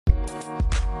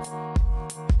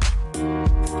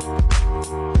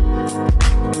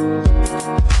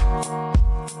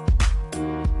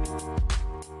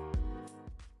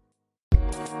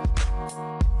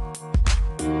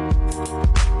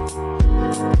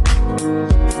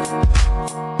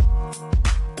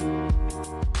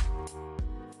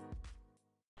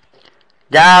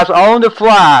Guys, on the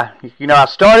fly, you know, I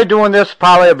started doing this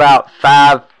probably about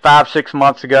 6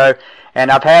 months ago,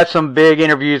 and I've had some big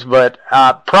interviews, but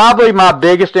probably my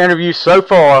biggest interview so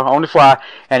far on the fly,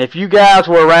 and if you guys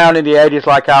were around in the 80s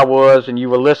like I was, and you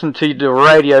were listening to the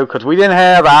radio, because we didn't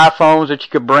have iPhones that you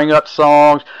could bring up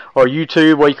songs, or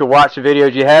YouTube where you could watch the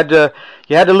videos, you had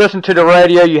to listen to the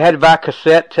radio, you had to buy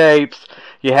cassette tapes,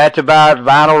 you had to buy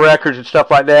vinyl records and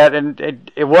stuff like that,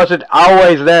 and it wasn't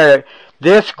always there.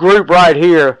 This group right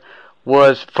here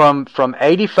was from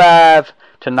 85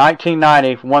 to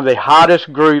 1990, one of the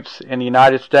hottest groups in the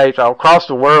United States, across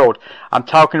the world. I'm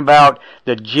talking about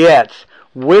the Jets.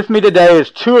 With me today is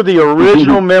two of the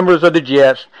original members of the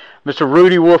Jets, Mr.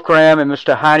 Rudy Wolfgram and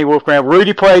Mr. Heine Wolfgram.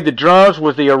 Rudy played the drums,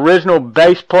 was the original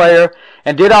bass player,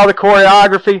 and did all the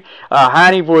choreography.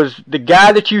 Heine was the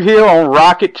guy that you hear on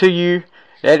Rocket to You.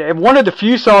 And one of the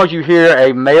few songs you hear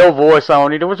a male voice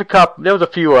on it. There was a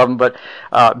few of them, but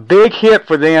big hit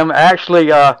for them.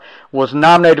 Actually, was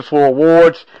nominated for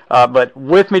awards. But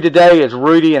with me today is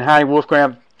Rudy and Heine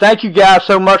Wolfgram. Thank you guys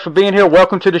so much for being here.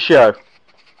 Welcome to the show.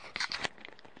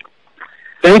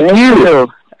 Thank you.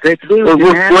 Great to be with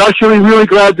you, man. We're actually really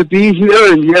glad to be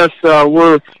here, and yes,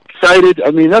 we're excited. I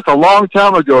mean, that's a long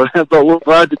time ago, but we're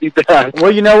glad to be back.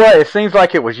 Well, you know what? It seems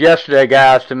like it was yesterday,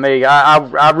 guys, to me.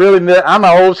 I really miss, I'm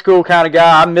an old school kind of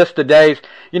guy. I miss the days.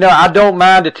 You know, I don't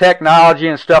mind the technology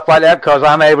and stuff like that because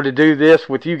I'm able to do this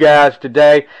with you guys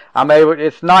today.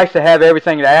 It's nice to have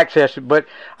everything to access it, but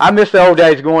I miss the old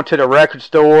days going to the record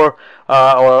store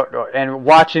and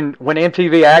watching when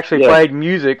MTV actually played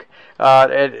music.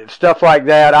 Stuff like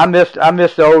that. I miss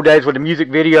the old days where the music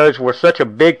videos were such a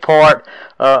big part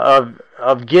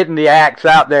of getting the acts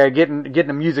out there, getting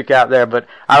the music out there. But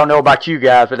I don't know about you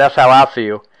guys, but that's how I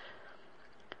feel.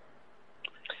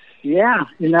 Yeah,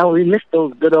 you know, we miss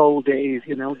those good old days.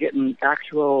 You know, getting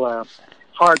actual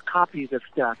hard copies of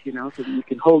stuff. You know, so that you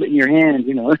can hold it in your hand.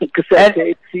 You know, cassette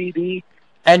tape, CD.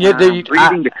 And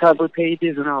reading the cover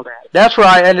pages and all that. That's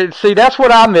right. And see, that's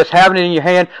what I miss, having it in your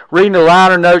hand, reading the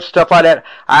liner notes, stuff like that.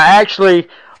 I actually,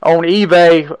 on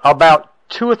eBay, about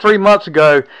 2 or 3 months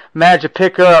ago, managed to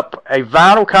pick up a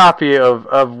vinyl copy of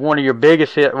one of your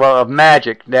biggest hits, of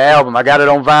Magic, the album. I got it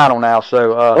on vinyl now.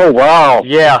 So. Oh, wow.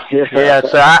 Yeah.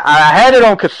 So I had it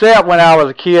on cassette when I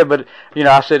was a kid, but, you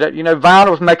know, I said, you know,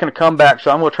 vinyl's making a comeback, so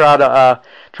I'm going to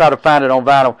try to find it on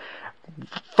vinyl.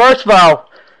 First of all,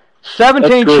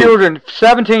 17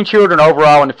 children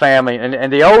overall in the family,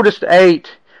 and the oldest 8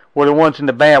 were the ones in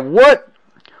the band. What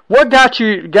got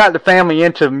the family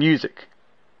into music?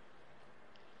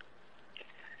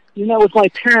 You know, with my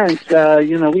parents,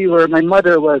 you know, my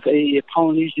mother was a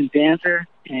Polynesian dancer,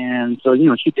 and so, you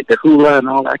know, she did the hula and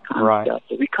all that kind of stuff.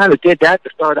 So we kind of did that to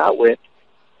start out with,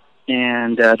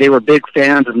 and they were big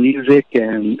fans of music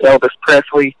and Elvis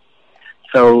Presley.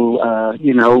 So,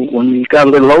 you know, when we got a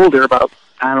little older, about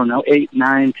 8,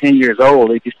 9, 10 years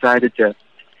old, they decided to,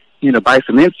 you know, buy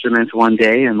some instruments one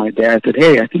day, and my dad said,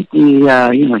 hey, I think we, you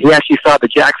know, he actually saw the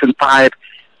Jackson 5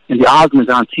 and the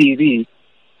Osmonds on TV,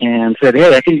 and said,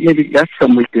 hey, I think maybe that's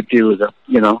something we could do,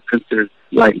 you know, since there's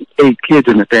like 8 kids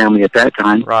in the family at that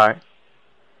time. Right.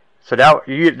 So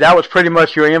that was pretty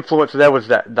much your influence. That was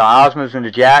the Osmonds and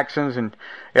the Jacksons, and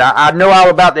I know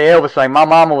all about the Elvis thing. My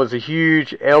mama was a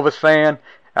huge Elvis fan.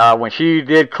 When she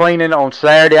did cleaning on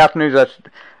Saturday afternoons, that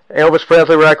Elvis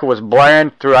Presley record was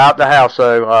blaring throughout the house.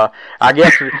 So I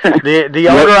guess the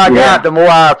older I got, the more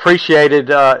I appreciated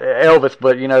Elvis.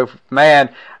 But, you know, man,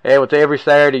 it was every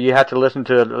Saturday you had to listen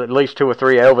to at least 2 or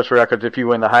 3 Elvis records if you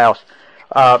were in the house.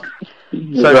 Right,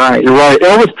 you're right.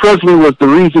 Elvis Presley was the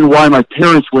reason why my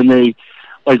parents, when they,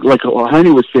 like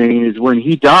Heine was saying, is when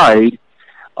he died,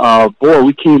 boy,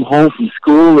 we came home from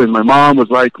school and my mom was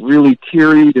like really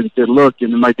teary and said, look,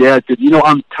 and my dad said, you know,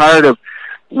 I'm tired of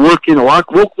working a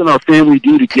lot. What can our family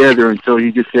do together? And so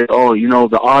he just said, oh, you know,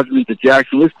 the Osmonds, the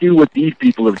Jacksons, let's do what these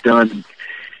people have done. And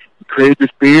created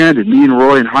this band, and me and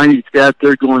Roy and Heine sat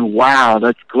there going, wow,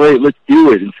 that's great, let's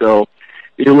do it. And so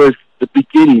it was the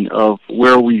beginning of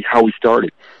how we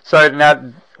started. So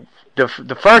now,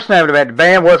 the first name of the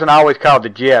band wasn't always called the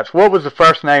Jets. What was the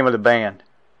first name of the band?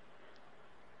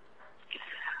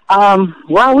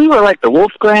 Well, we were like the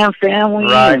Wolfgram family,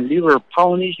 right. And we were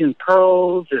Polynesian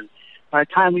Pearls, and by the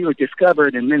time we were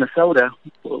discovered in Minnesota,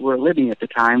 we were living at the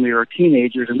time, we were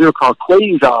teenagers, and we were called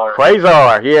Quasar.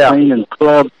 Quasar, yeah. Playing in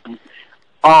clubs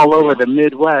all over the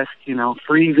Midwest, you know,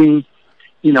 freezing,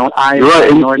 you know, Iowa,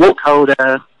 right. North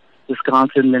Dakota,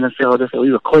 Wisconsin, Minnesota. So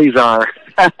we were Quasar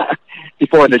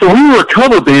before the. So we were a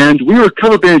cover band. We were a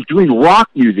cover band doing rock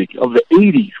music of the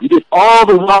 '80s. We did all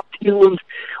the rock tunes.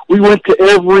 We went to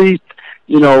every,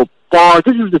 you know, bar.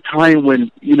 This is the time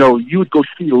when, you know, you would go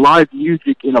see live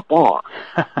music in a bar,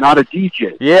 not a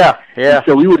DJ. Yeah. And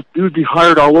so we would be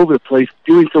hired all over the place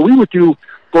doing. So we would do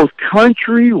both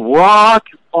country, rock,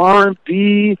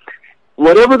 R&B,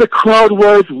 whatever the crowd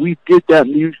was. We did that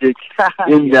music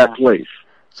in that place.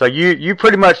 So you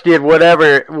pretty much did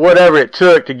whatever it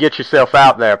took to get yourself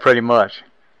out there, pretty much.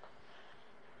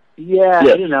 Yeah,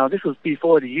 yes. You know, this was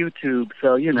before the YouTube,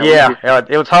 so, you know. Yeah,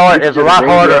 it was hard. It was a lot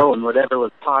harder. And whatever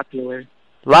was popular.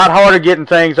 A lot harder getting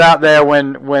things out there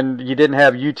when you didn't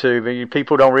have YouTube, and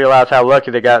people don't realize how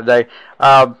lucky they got today.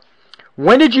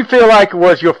 When did you feel like it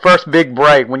was your first big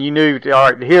break, when you knew,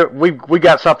 all right, here, we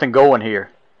got something going here?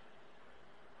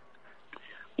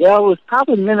 Yeah, it was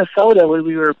probably Minnesota when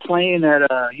we were playing at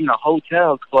a, you know,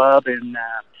 hotel club, and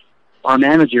our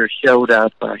manager showed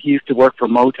up. He used to work for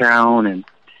Motown, and,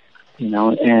 you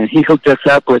know, and he hooked us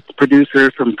up with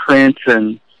producers from Prince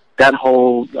and that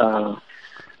whole, the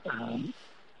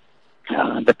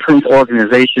Prince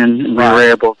organization. And we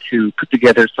were able to put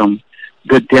together some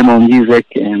good demo music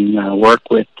and work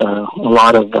with a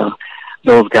lot of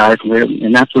those guys.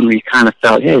 And that's when we kind of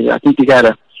felt, hey, I think you got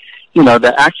to, you know,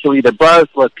 the buzz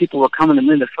was people were coming to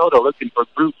Minnesota looking for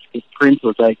groups, because Prince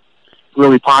was like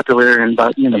really popular in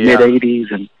about, you know,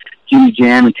 mid-'80s, and Jimmy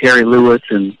Jam and Terry Lewis,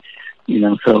 and, you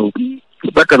know, so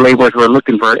record labels were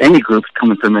looking for any groups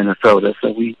coming from Minnesota.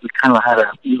 So we kind of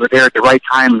we were there at the right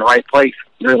time in the right place,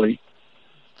 really.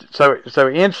 So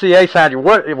MCA signed you.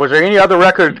 What was there any other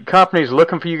record companies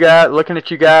looking at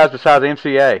you guys besides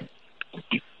MCA?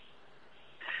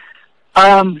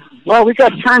 Well, we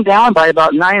got turned down by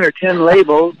about 9 or 10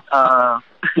 labels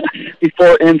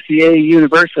before MCA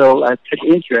Universal took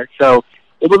interest. So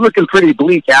it was looking pretty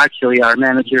bleak, actually. Our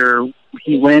manager,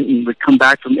 he went and would come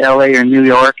back from L.A. or New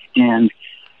York and,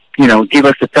 you know, give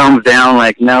us a thumbs down,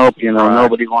 like, nope, you know,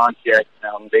 nobody wants you. You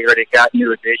know, they already got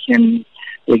New Edition.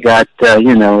 They got,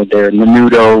 you know, their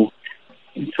Menudo.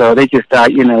 So they just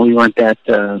thought, you know, we weren't that,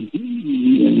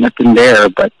 nothing there.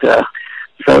 But,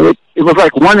 so it was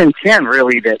like 1 in 10,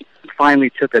 really, that finally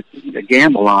took a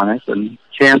gamble on us and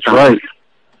chance on us.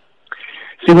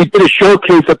 See, we did a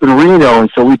showcase up in Reno,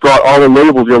 and so we brought all the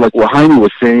labels there, like what Heine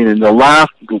was saying, and the last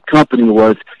company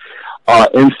was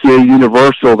MCA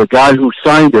Universal. The guy who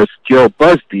signed us, Joe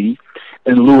Busby,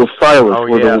 and Louis Silas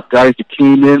were the guys that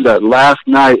came in that last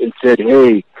night and said,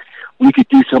 hey, we could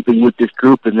do something with this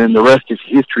group, and then the rest is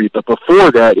history. But before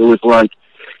that, it was like,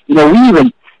 you know, we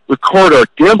even record our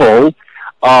demo.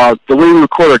 The way we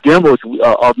record our demo is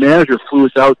our manager flew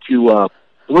us out to,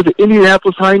 was it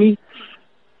Indianapolis, Heine?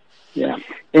 Yeah.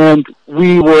 And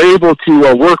we were able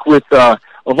to work with, of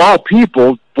all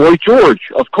people, Boy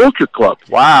George of Culture Club.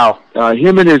 Wow.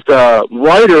 Him and his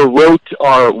writer wrote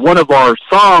one of our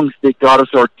songs that got us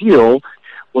our deal,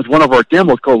 was one of our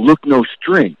demos called Look No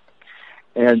String.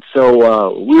 And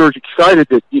so we were excited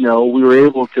that, you know, we were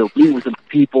able to meet with some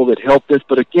people that helped us.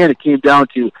 But again, it came down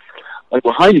to, like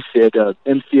what Heine said,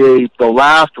 MCA, the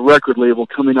last record label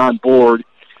coming on board,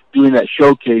 doing that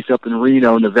showcase up in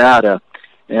Reno, Nevada,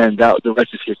 and the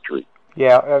rest is history.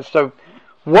 Yeah. So,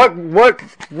 what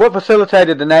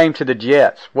facilitated the name to the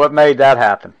Jets? What made that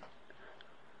happen?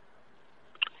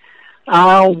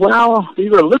 Well, we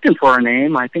were looking for a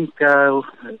name. I think our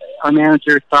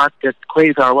manager thought that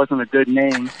Quasar wasn't a good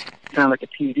name. It sounded like a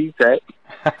TV set.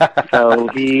 So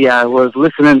he was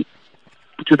listening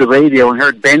to the radio and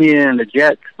heard Benny and the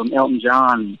Jets from Elton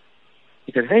John.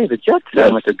 He said, hey, the Jets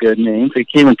sound like a good name. So he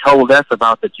came and told us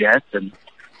about the Jets, and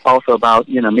also about,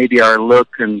 you know, maybe our look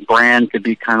and brand could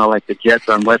be kind of like the Jets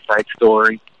on West Side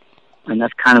Story. And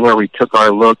that's kind of where we took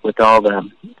our look with all the,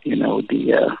 you know,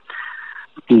 the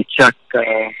Chuck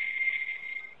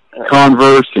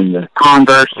Converse and the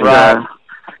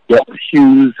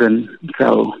shoes, and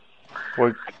so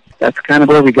that's kind of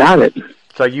where we got it.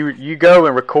 So you go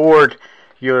and record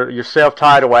your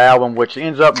self-titled album, which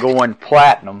ends up going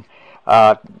platinum.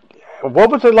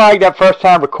 What was it like that first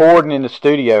time recording in the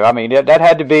studio? I mean, that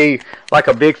had to be like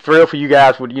a big thrill for you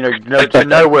guys, to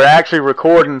know we're actually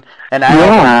recording an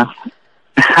album.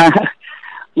 Yeah.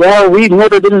 Well, we'd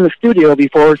never been in the studio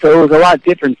before, so it was a lot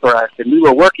different for us. And we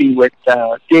were working with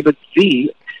David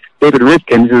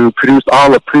Rifkin, who produced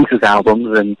all of Prince's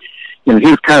albums, and, you know, he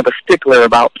was kind of a stickler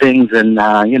about things. And,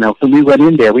 you know, when we went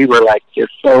in there, we were like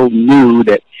just so new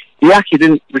that we actually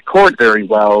didn't record very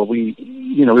well. We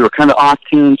were kind of off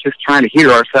tune, just trying to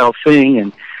hear ourselves sing,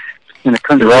 and And I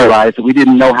couldn't realize that we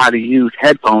didn't know how to use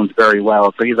headphones very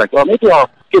well. So he's like, well, maybe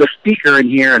I'll get a speaker in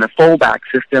here and a foldback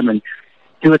system and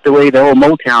do it the way the old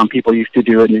Motown people used to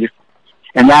do it.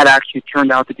 And that actually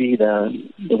turned out to be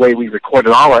the way we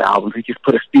recorded all our albums. We just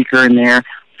put a speaker in there,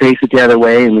 face it the other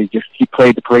way, and he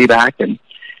played the playback. And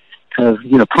because,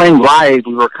 you know, playing live,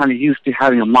 we were kind of used to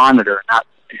having a monitor, not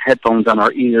headphones on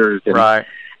our ears. And, right.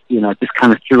 You know, it just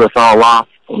kind of threw us all off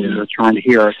when we were trying to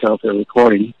hear ourselves in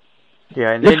recording.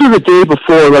 Yeah, and this was the day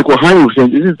before, like what Jaime was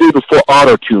saying, this is the day before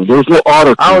auto-tune. There was no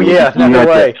auto-tune. Oh, yeah, no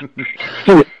way.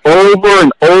 Sing it over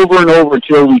and over and over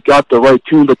until we got the right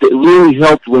tune, but it really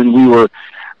helped when we were,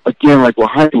 again, like what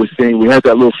Jaime was saying, we had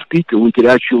that little speaker, we could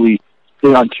actually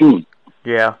stay on tune.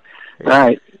 Yeah.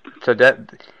 Right. So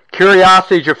that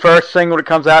Curiosity is your first single that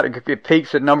comes out. It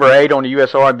peaks at number 8 on the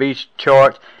U.S. R&B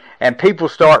charts, and people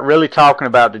start really talking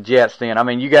about the Jets then. I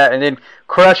mean, and then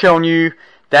Crush on You,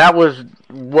 that was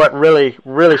what really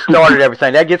started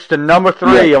everything. That gets to number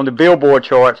 3 on the Billboard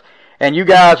charts, and you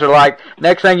guys are like,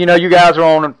 next thing you know, you guys are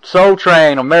on Soul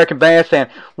Train, American Bandstand.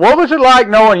 What was it like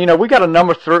knowing, you know, we got the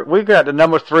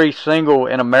number 3 single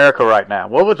in America right now?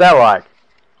 What was that like?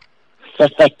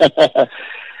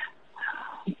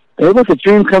 It was a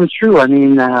dream come true. I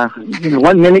mean, you know,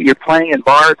 one minute you're playing in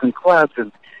bars and clubs,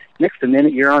 and next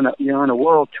minute you're on a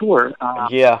world tour.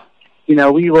 Yeah. You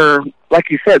know, we were, like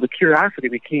you said, with Curiosity,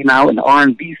 we came out in the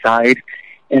R&B side,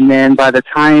 and then by the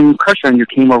time Crush on You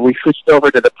came over, we switched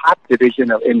over to the pop division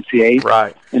of MCA.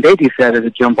 Right. And they decided to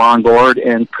jump on board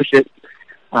and push it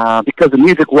because the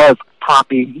music was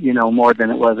poppy, you know, more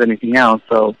than it was anything else.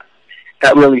 So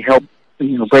that really helped,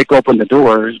 you know, break open the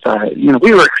doors. You know,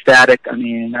 we were ecstatic. I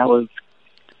mean, that was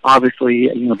obviously,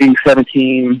 you know, being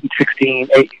 17, 16,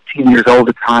 18 years old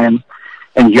at the time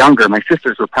and younger. My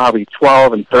sisters were probably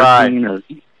 12 and 13 or,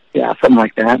 yeah, something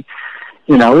like that.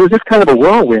 You know, it was just kind of a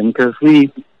whirlwind because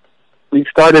we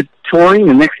started touring,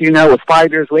 and next thing you know, it was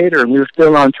 5 years later, and we were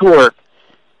still on tour.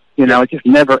 You know, it just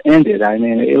never ended. I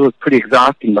mean, it was pretty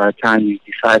exhausting by the time we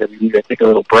decided we needed to take a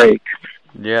little break.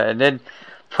 Yeah, and then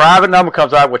Private Number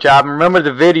comes out, which I remember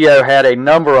the video had a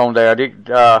number on there.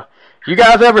 You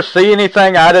guys ever see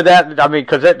anything out of that? I mean,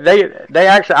 because they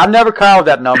actually, I never called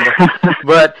that number,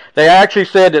 but they actually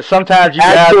said that sometimes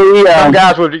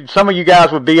some of you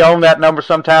guys would be on that number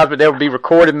sometimes, but there would be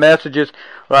recorded messages.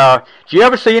 Do you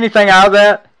ever see anything out of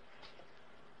that?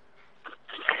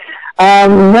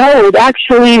 No, it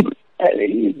actually,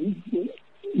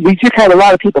 we just had a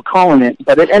lot of people calling it,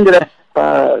 but it ended up,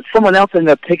 someone else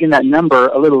ended up taking that number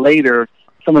a little later,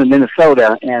 someone in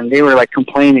Minnesota, and they were like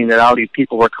complaining that all these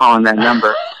people were calling that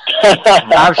number.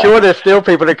 I'm sure there's still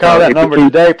people that call that number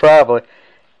today, probably.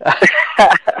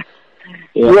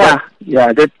 Yeah,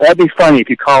 that'd be funny if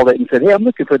you called it and said, "Hey, I'm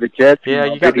looking for the Jets." Yeah,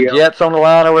 you got the Jets on the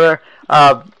line over there.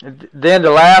 Then the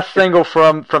last single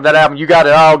from that album, You Got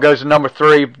It All, goes to number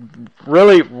 3.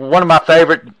 Really, one of my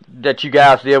favorite that you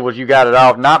guys did was You Got It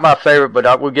All. Not my favorite,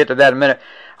 but we'll get to that in a minute.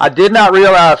 I did not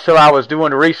realize till I was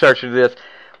doing the research of this,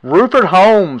 Rupert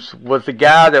Holmes was the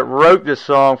guy that wrote this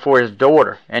song for his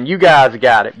daughter, and you guys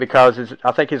got it because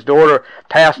I think his daughter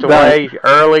passed away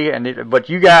early, but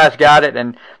you guys got it,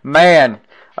 and man,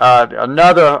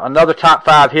 another top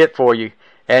 5 hit for you,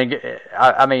 and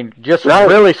I mean, just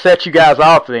really set you guys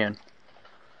off then.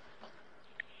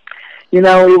 You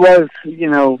know, it was, you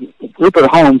know, Rupert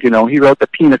Holmes, you know, he wrote the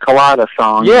Pina Colada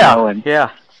song. Yeah, you know,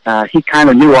 and he kind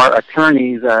of knew our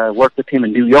attorneys, worked with him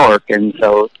in New York, and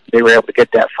so they were able to get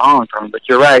that song from him. But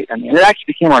you're right. I mean, it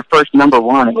actually became our first number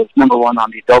 1. It was number 1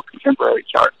 on the adult contemporary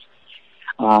charts,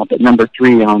 but number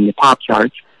 3 on the pop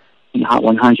charts in the Hot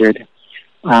 100.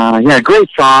 Yeah, great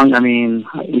song. I mean,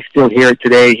 we still hear it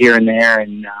today here and there,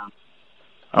 and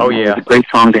it's a great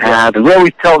song to have. And we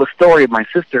always tell the story of my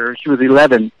sister. She was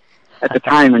 11 at the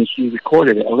time, and she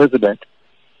recorded it, Elizabeth.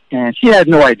 And she had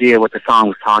no idea what the song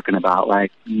was talking about.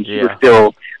 Like, she was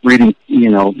still reading, you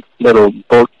know, little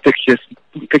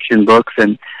fiction books,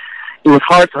 and it was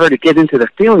hard for her to get into the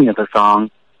feeling of the song.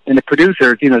 And the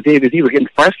producers, you know, David, he were getting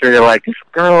frustrated. They're like, this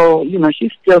girl, you know,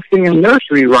 she's still singing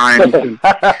nursery rhymes. And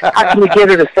how can we get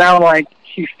her to sound like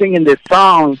she's singing this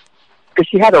song? Because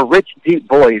she had a rich, deep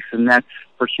voice, and that's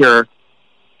for sure.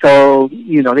 So,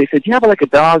 you know, they said, do you have like a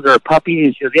dog or a puppy?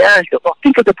 And she goes, yeah. And she goes, well,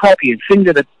 think of the puppy and sing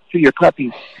to your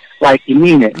puppy like you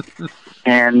mean it.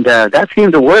 And that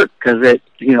seemed to work because it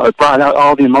brought out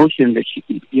all the emotion that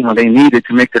they needed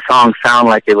to make the song sound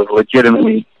like it was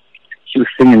legitimately, she was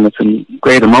singing with some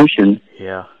great emotion.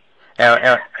 Yeah.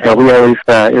 So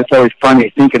it's always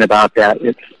funny thinking about that.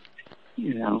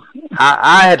 you know.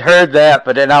 I had heard that,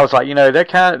 but then I was like, that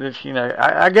kind of,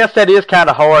 I guess that is kind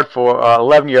of hard for an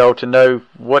 11-year-old to know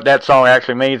what that song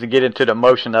actually means and get into the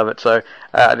emotion of it. So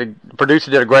the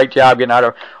producer did a great job getting out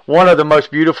of one of the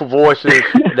most beautiful voices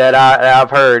that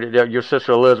I've heard. Your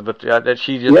sister Elizabeth, that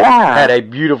she just had a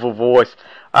beautiful voice.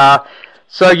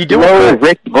 So you do a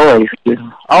rich voice.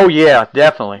 Oh yeah,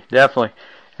 definitely.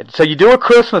 So you do a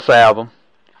Christmas album.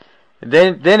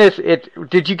 Then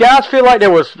did you guys feel like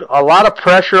there was a lot of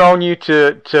pressure on you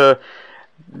to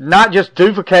not just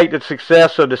duplicate the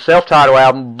success of the self-titled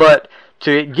album, but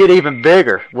to get even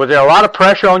bigger? Was there a lot of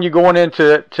pressure on you going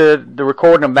into the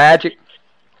recording of Magic?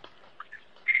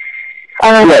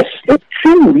 Yes, it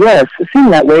seemed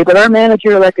that way. But our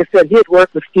manager, like I said, he had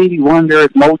worked with Stevie Wonder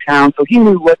at Motown, so he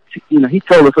knew what he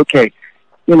told us, okay,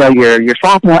 your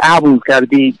sophomore album's got to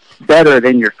be better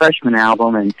than your freshman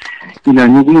album, and we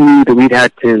knew that we'd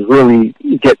had to really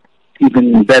get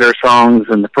even better songs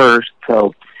than the first.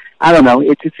 So I don't know.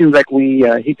 It just seems like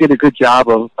he did a good job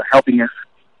of helping us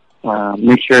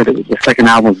make sure that the second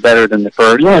album was better than the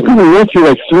first. Yeah, I think we went through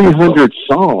like 300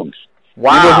 songs.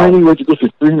 Wow! You went to go through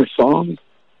 300 songs.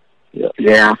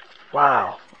 Yeah.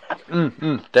 Wow.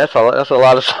 That's a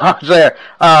lot of songs there.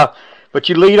 But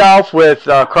you lead off with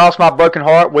Cross My Broken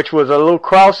Heart, which was a little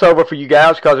crossover for you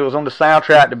guys because it was on the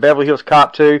soundtrack to Beverly Hills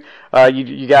Cop 2.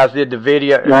 You guys did the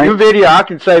video. Right. Your video, I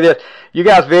can say this, you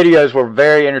guys' videos were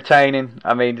very entertaining.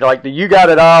 I mean, like the You Got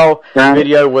It All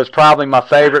video was probably my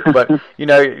favorite, but, the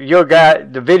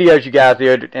videos you guys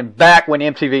did, and back when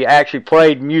MTV actually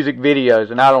played music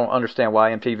videos, and I don't understand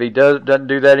why MTV doesn't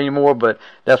do that anymore, but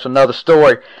that's another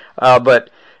story.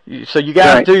 So you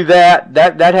guys do that.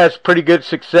 That has pretty good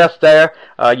success there.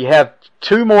 You have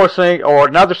two more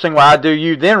another single, I Do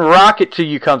You. Then Rocket to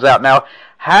You comes out. Now,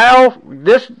 how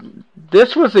this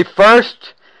was the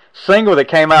first single that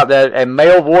came out that a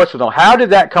male voice was on. How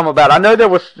did that come about? I know there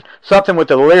was something with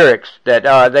the lyrics that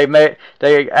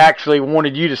they actually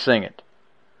wanted you to sing it.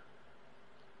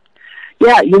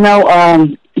 Yeah,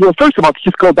 first of all, to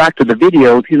just go back to the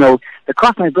videos, the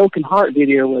Cross My Broken Heart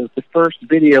video was the first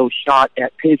video shot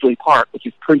at Paisley Park, which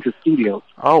is Prince's studio.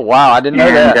 Oh, wow, I didn't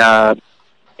know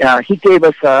that. He gave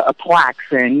us a plaque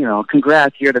saying,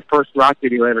 congrats, you're the first rock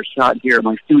video ever shot here at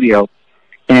my studio.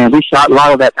 And we shot a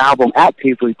lot of that album at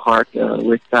Paisley Park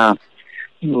with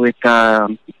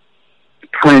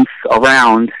Prince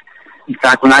around. In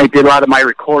fact, when I did a lot of my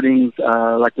recordings,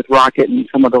 like with Rocket and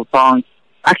some of those songs,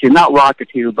 actually not Rocket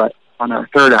 2, but on our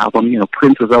third album,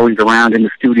 Prince was always around in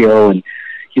the studio, and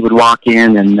he would walk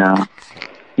in, and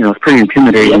it's pretty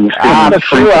intimidating. I'm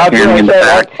sure.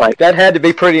 That had to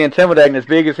be pretty intimidating, as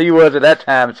big as he was at that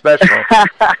time, especially.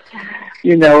 But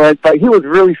he was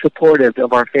really supportive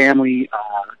of our family.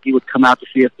 He would come out to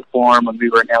see us perform when we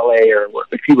were in LA or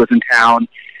if he was in town.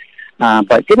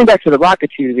 But getting back to the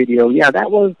Rocket 2 video, that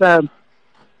was,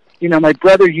 my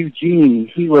brother Eugene,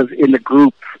 he was in the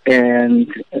group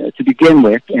and to begin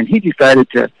with, and he decided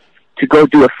to go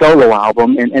do a solo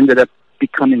album and ended up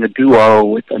becoming a duo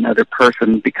with another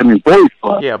person, becoming Boys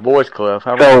Club. Yeah, Boys Club.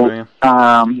 So,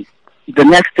 the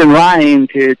next in line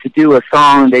to do a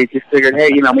song, they just figured, hey,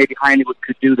 maybe Heine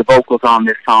could do the vocals on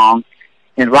this song.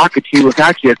 And Rocket 2 was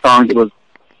actually a song that was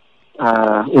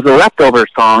a leftover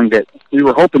song that we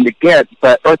were hoping to get,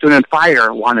 but Earth, Wind &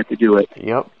 Fire wanted to do it.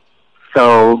 Yep.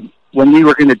 So when we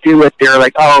were going to do it, they were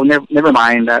like, oh, never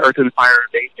mind, Earth, Wind & Fire,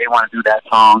 they want to do that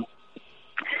song.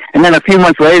 And then a few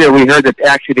months later, we heard that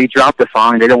actually they dropped the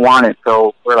song, they didn't want it,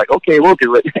 so we're like, okay, we'll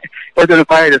do it. Earth, Wind &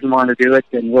 Fire doesn't want to do it,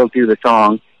 then we'll do the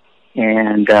song.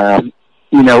 And, it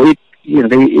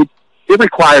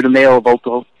required a male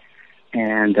vocal,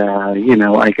 and,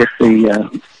 I guess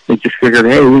they just figured,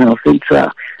 hey, since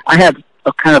I have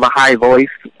a kind of a high voice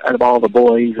out of all the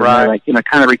boys, right. And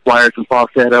kind of requires some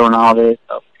falsetto and all this,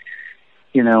 so,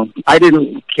 I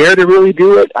didn't care to really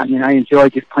do it. I mean, I enjoy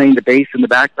just playing the bass in the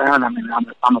background. I mean,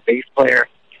 I'm a bass player.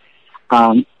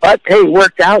 But, hey, it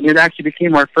worked out, and it actually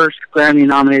became our first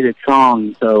Grammy-nominated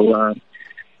song, so,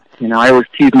 I always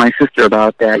tease my sister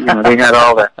about that. They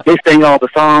had they sang all the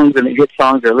songs, and the hit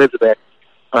songs are Elizabeth.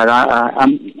 But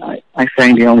I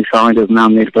sang the only song that was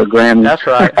nominated for a Grammy. That's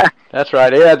right. That's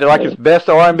right. Yeah, they're like his best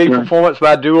R&B performance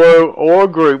by a duo or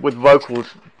group with vocals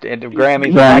at the Grammys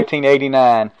in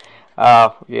 1989.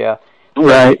 Yeah.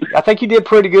 Right. I think you did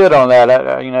pretty good on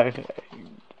that.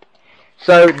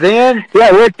 So then,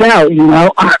 it worked out.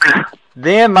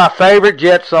 Then my favorite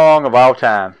Jet song of all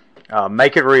time,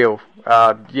 "Make It Real."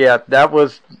 That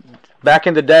was back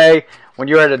in the day when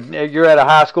you're at a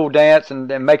high school dance and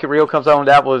 "Make It Real" comes on.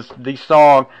 That was the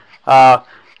song.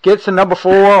 Gets to number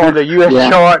 4 on the U.S.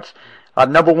 charts,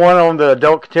 number 1 on the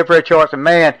adult contemporary charts, and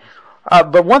man,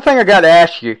 But one thing I got to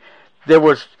ask you, there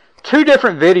was 2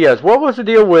 different videos. What was the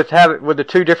deal with the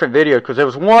 2 different videos? Because there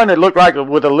was one that looked like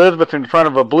with Elizabeth in front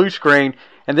of a blue screen,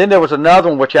 and then there was another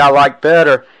one which I liked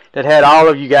better that had all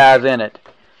of you guys in it.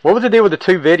 What was the deal with the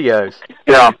 2 videos?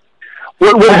 Yeah.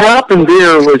 What happened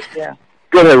there was... Yeah.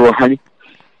 Go ahead, honey.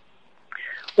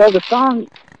 Well, the song,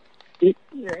 it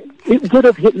would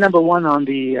have hit number 1 on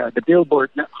the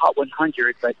Billboard Hot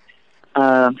 100, but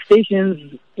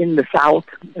stations in the South,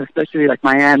 especially like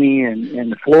Miami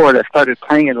and Florida, started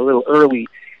playing it a little early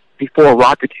before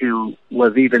Rockatoo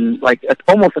was even, like,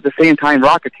 almost at the same time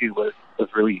Rockatoo was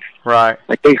released. Right.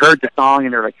 Like, they heard the song,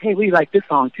 and they're like, hey, we like this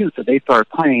song, too, so they started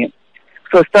playing it.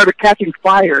 So it started catching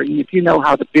fire, and if you know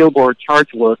how the Billboard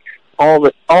charts work, all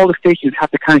the stations have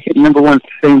to kind of hit number 1 at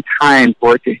the same time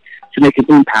for it to make an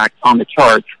impact on the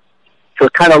charts. So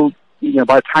it kind of,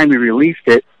 by the time we released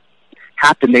it,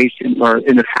 half the nation or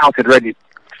in the South had already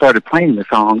started playing the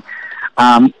song.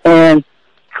 And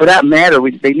for that matter,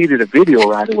 they needed a video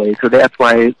right away, so that's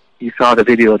why you saw the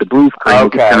video of the Blues Clues. Okay.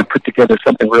 We just kind of put together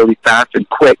something really fast and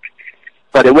quick.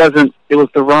 But it was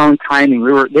the wrong timing.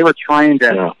 They were trying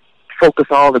to focus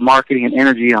all the marketing and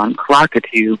energy on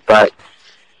Rockatoo, but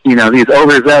these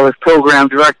overzealous program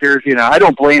directors, I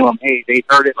don't blame them. Hey, they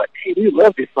heard it like, hey, we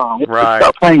love this song. Let's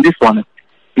start playing this one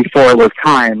before it was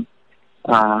time.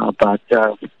 But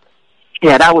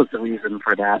that was the reason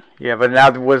for that. Yeah, but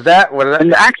now was that?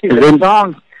 And actually, the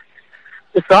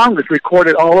song was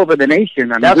recorded all over the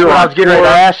nation. I mean, that's what I was getting ready to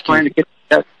ask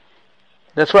you.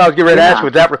 That's what I was getting ready to ask.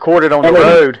 Was that recorded on the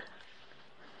road?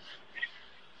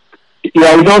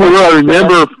 Yeah, it was on the road. I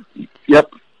remember.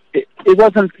 Yep. It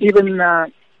wasn't even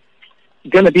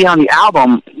going to be on the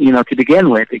album, to begin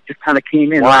with. It just kind of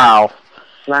came in. Wow.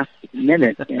 Last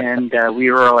minute, and we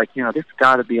were like, this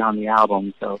got to be on the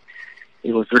album. So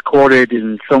it was recorded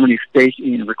in so many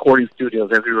recording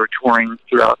studios as we were touring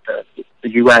throughout the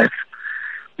U.S.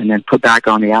 and then put back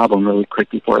on the album really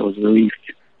quick before it was released.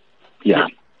 Yeah.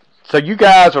 So you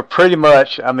guys are pretty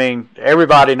much,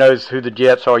 everybody knows who the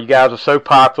Jets are. You guys are so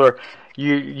popular.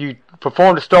 You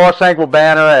performed the Star Spangled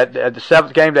Banner at the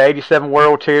 7th game of the '87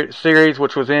 World Series,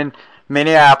 which was in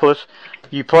Minneapolis.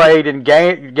 You played in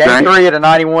game 3 of the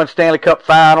 '91 Stanley Cup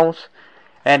Finals,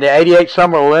 and the '88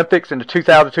 Summer Olympics and the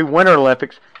 2002 Winter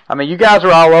Olympics. You guys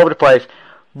are all over the place.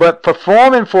 But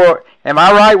performing for, am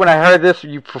I right when I heard this,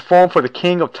 you performed for the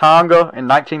King of Tonga in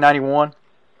 1991?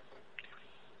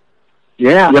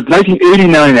 Yeah. Yep,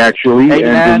 1989 actually.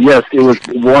 89? And yes, it was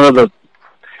one of the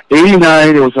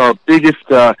 89. It was our biggest,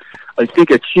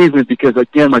 achievement because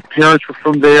again, my parents were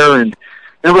from there, and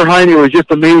remember, Heine, it was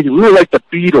just amazing. We were like the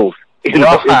Beatles in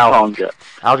Tonga.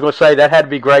 I was going to say that had to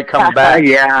be great coming back.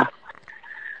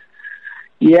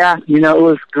 Yeah, it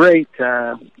was great.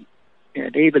 They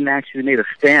even actually made a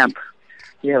stamp.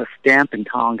 We have a stamp in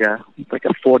Tonga. It's like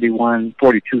a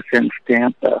 42-cent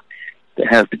stamp that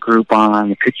has the group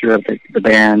on, a picture of the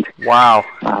band. Wow.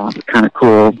 It's kind of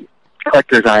cool.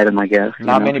 Collector's item, I guess.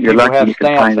 Not many people have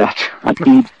stamps.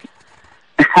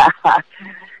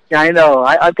 Yeah, I know.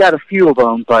 I've got a few of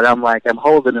them, but I'm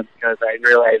holding them because I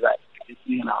realize I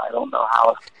don't know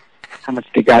how much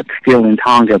they got still in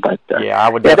Tonga, but I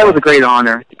would. Yeah, that was a great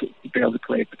honor to be able to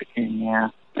play for the King,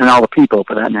 and all the people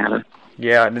for that matter.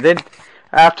 Yeah, and then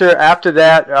after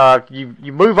that,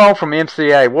 you move on from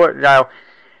MCA. What now?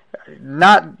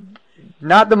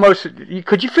 Not the most.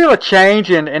 Could you feel a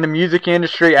change in the music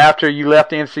industry after you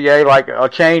left the MCA? Like a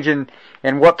change in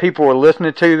what people were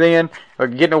listening to then, or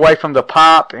getting away from the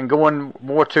pop and going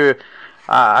more to,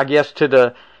 I guess, to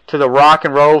the rock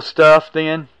and roll stuff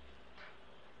then?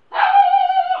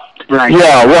 Right.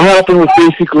 Yeah, what happened was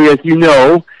basically, as you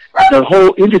know, the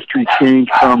whole industry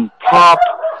changed from pop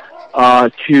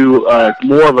to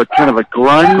more of a kind of a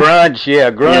grunge.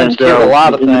 Grunge did a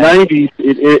lot of things. In the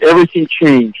 90s, everything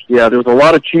changed. Yeah, there was a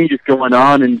lot of changes going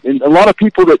on, and a lot of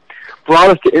people that brought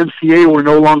us to MCA were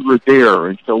no longer there,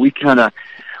 and so we kind of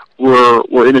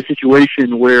were in a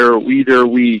situation where either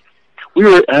we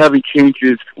were having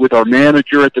changes with our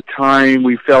manager at the time,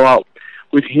 we fell out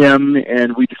with him,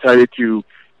 and we decided to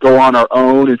go on our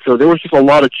own, and so there was just a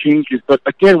lot of changes. But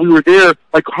again, we were there,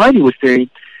 like Heidi was saying,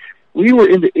 we were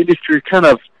in the industry kind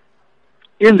of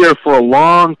in there for a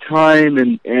long time,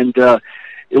 and it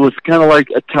was kind of like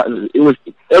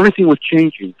everything was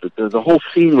changing. The whole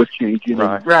scene was changing.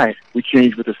 Right. We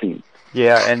changed with the scene.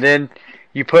 Yeah, and then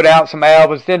you put out some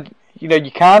albums. Then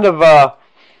you kind of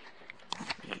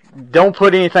don't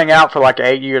put anything out for like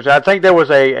 8 years. I think there was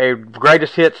a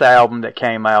greatest hits album that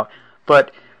came out,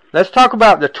 but let's talk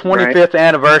about the 25th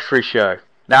anniversary show.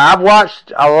 Now I've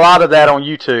watched a lot of that on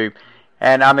YouTube.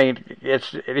 And I mean,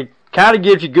 it kind of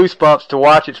gives you goosebumps to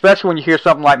watch it, especially when you hear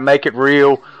something like "Make It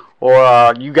Real"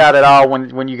 or "You Got It All"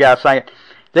 when you guys sang it.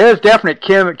 There's definite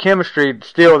chemistry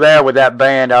still there with that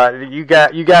band. You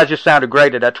guys just sounded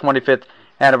great at that 25th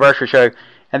anniversary show,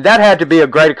 and that had to be a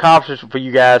great accomplishment for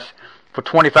you guys for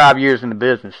 25 years in the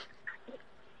business.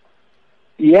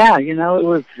 Yeah, it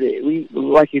was,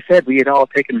 like you said, we had all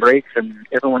taken breaks and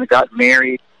everyone had got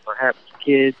married or had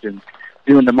kids and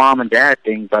doing the mom and dad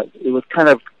thing, but it was kind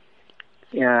of,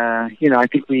 I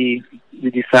think we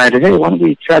decided, hey, why don't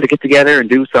we try to get together and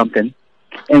do something?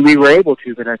 And we were able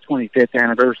to for our 25th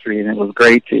anniversary, and it was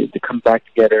great to come back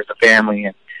together as a family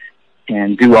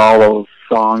and do all those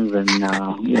songs, and,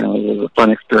 it was a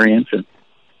fun experience, and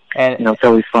it's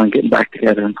always fun getting back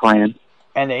together and playing.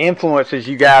 And the influences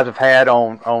you guys have had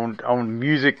on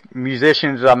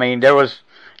musicians. I mean, there was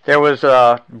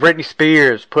Britney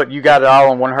Spears put "You Got It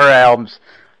All" on one of her albums.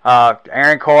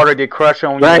 Aaron Carter did "Crush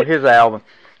on You" on his album.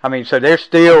 I mean, so there's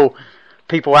still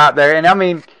people out there. And I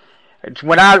mean,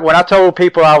 when I told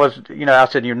people I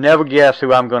said, "You never guess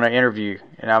who I'm going to interview,"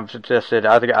 and I said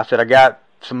I got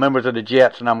some members of the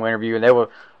Jets and I'm going to interview, and they were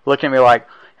looking at me like,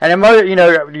 and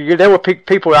there were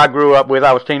people I grew up with,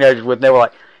 I was teenagers with, and they were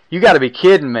like, "You got to be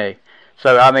kidding me."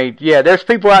 So, I mean, yeah, there's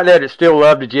people out there that still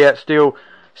love the Jets, still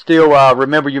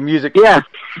remember your music. Yeah.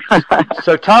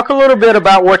 So talk a little bit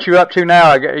about what you're up to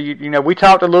now. We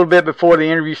talked a little bit before the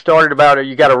interview started about it.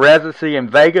 You got a residency in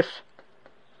Vegas.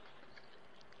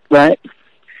 Right.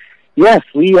 Yes,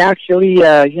 we actually,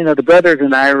 the brothers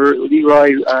and I,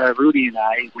 Leroy, Rudy and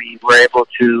I, we were able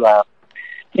to,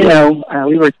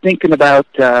 we were thinking about,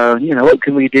 what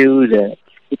can we do to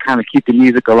kind of keep the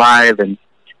music alive, and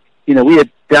we had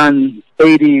done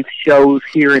 80s shows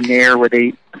here and there where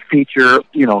they feature,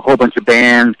 a whole bunch of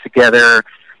bands together,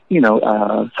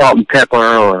 Salt and Pepper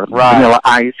or Vanilla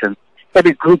Ice, and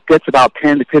every group gets about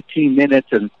 10 to 15 minutes,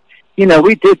 and,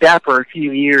 we did that for a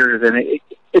few years, and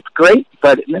it's great,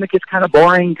 but then it gets kind of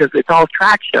boring because it's all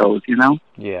track shows,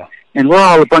 Yeah. And we're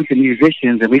all a bunch of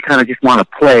musicians, and we kind of just want to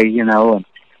play, and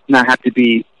not have to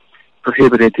be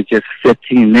prohibited to just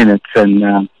 15 minutes,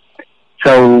 and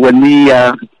so when we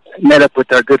met up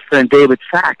with our good friend David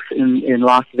Sachs in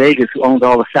Las Vegas, who owns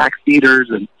all the Sachs Theaters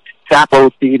and Sappho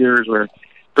Theaters where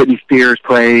Britney Spears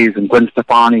plays and Gwen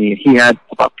Stefani. He had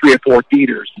about 3 or 4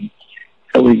 theaters. And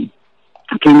so we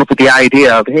came up with the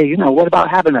idea of, hey, what about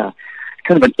having a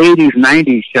kind of an 80s,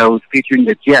 90s shows featuring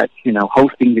the Jets,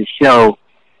 hosting the show,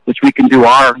 which we can do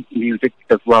our music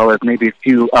as well as maybe a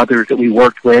few others that we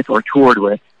worked with or toured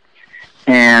with.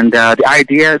 And the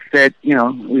idea is that,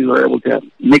 we were able to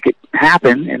make it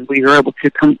happen, and we were able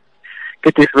to come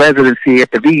get this residency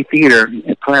at the V Theater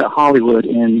at Planet Hollywood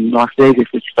in Las Vegas,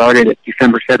 which started at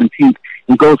December 17th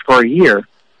and goes for a year.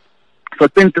 So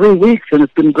it's been 3 weeks, and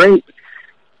it's been great.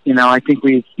 I think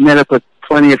we've met up with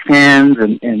plenty of fans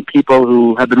and people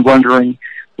who have been wondering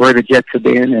where the Jets have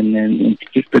been, and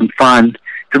it's just been fun.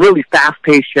 It's a really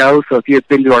fast-paced show, so if you've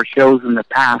been to our shows in the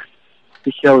past,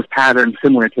 the show is patterned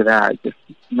similar to that, just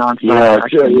nonstop. Yeah,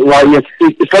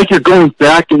 it's like you're going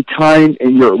back in time,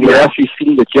 and you're actually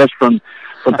seeing the Jets from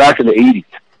back in the 80s.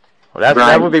 Well,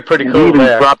 that would be pretty cool. We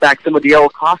even brought back some of the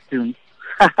old costumes.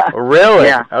 Really?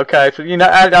 Yeah. Okay, so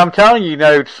I'm telling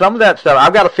you, some of that stuff.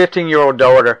 I've got a 15-year-old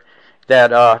daughter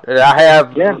that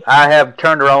I have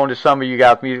turned her on to some of you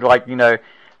guys' music, like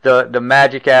the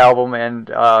Magic album and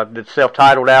the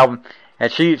self-titled album.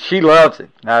 And she loves it.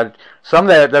 Now, some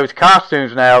of those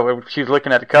costumes now, she's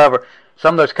looking at the cover,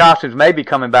 some of those costumes may be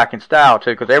coming back in style,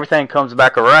 too, because everything comes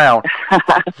back around.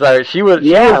 So she was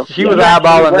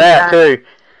eyeballing that, too.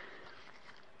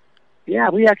 Yeah,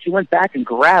 we actually went back and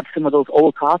grabbed some of those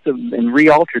old costumes and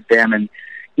re-altered them. And,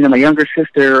 my younger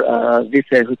sister,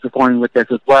 Visa, who's performing with us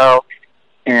as well,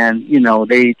 and,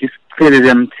 they just fitted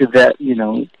them to that,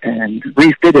 and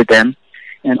refitted them.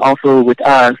 And also with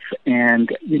us,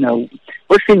 and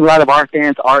we're seeing a lot of our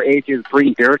fans our ages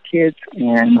bring their kids,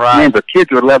 and man, the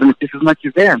kids are loving it just as much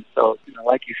as them. So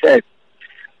like you said,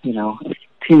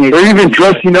 teenagers. They're even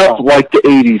dressing up like the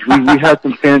 '80s. We had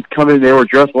some fans come in; they were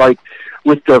dressed like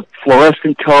with the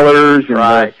fluorescent colors,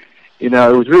 and it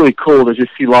was really cool to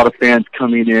just see a lot of fans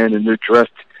coming in, and they're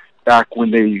dressed back when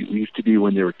they used to be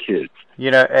when they were kids.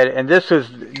 And this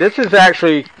is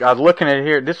actually, I was looking at it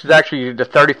here, this is actually the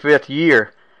 35th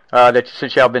year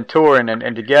since y'all been touring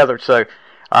and together. So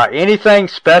anything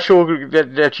special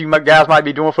that you guys might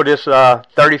be doing for this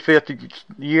 35th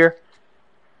year?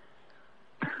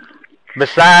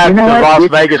 Besides the Las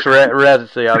Vegas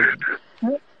residency.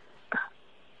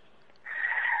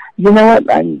 You know what?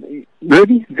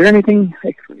 Rudy, is there anything?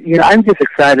 I'm just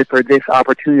excited for this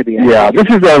opportunity. Yeah, this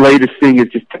is our latest thing. Is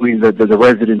just doing the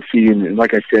residency, and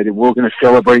like I said, we're going to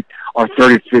celebrate our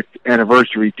 35th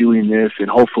anniversary doing this, and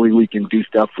hopefully we can do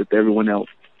stuff with everyone else.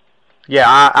 Yeah,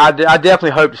 I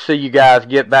definitely hope to see you guys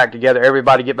get back together.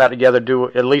 Everybody get back together,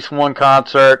 do at least one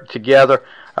concert together.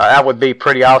 That would be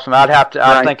pretty awesome.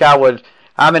 I think I would.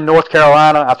 I'm in North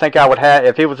Carolina. I think I would have,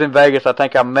 if it was in Vegas, I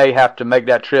think I may have to make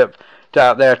that trip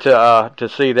out there to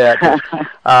see that.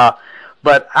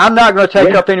 But I'm not going to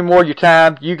take up any more of your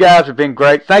time. You guys have been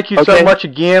great. Thank you so much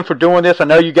again for doing this. I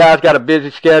know you guys got a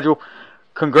busy schedule.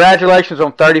 Congratulations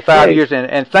on 35 years,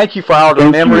 and thank you for all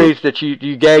the memories that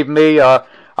you gave me,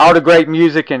 all the great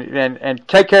music, and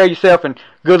take care of yourself, and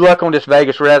good luck on this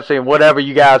Vegas residency and whatever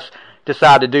you guys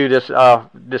decide to do this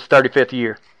 35th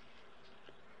year.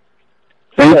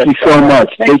 Thank you so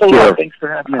much. Take care. Thanks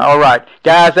for having me. All right.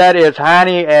 Guys, that is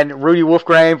Heine and Rudy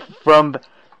Wolfgram from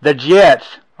the Jets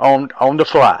on The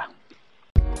Fly.